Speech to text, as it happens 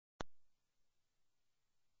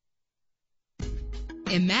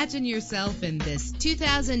Imagine yourself in this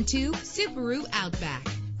 2002 Subaru Outback.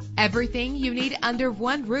 Everything you need under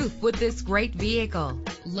one roof with this great vehicle.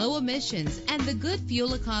 Low emissions and the good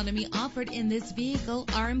fuel economy offered in this vehicle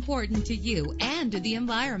are important to you and to the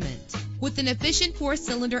environment. With an efficient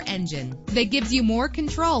 4-cylinder engine that gives you more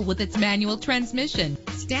control with its manual transmission.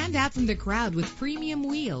 Stand out from the crowd with premium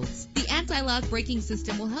wheels. The anti-lock braking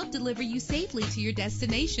system will help deliver you safely to your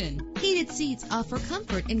destination. Heated seats offer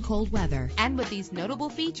comfort in cold weather. And with these notable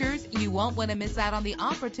features, you won't want to miss out on the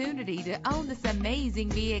opportunity to own this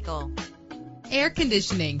amazing vehicle. Air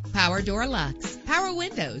conditioning, power door locks, power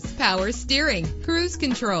windows, power steering, cruise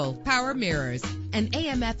control, power mirrors, an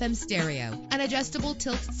AM/FM stereo, an adjustable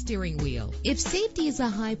tilt steering wheel. If safety is a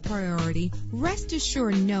high priority, rest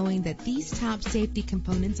assured knowing that these top safety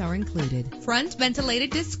components are included. Front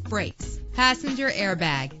ventilated disc brakes, passenger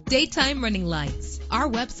airbag, daytime running lights. Our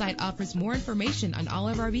website offers more information on all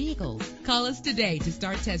of our vehicles. Call us today to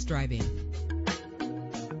start test driving.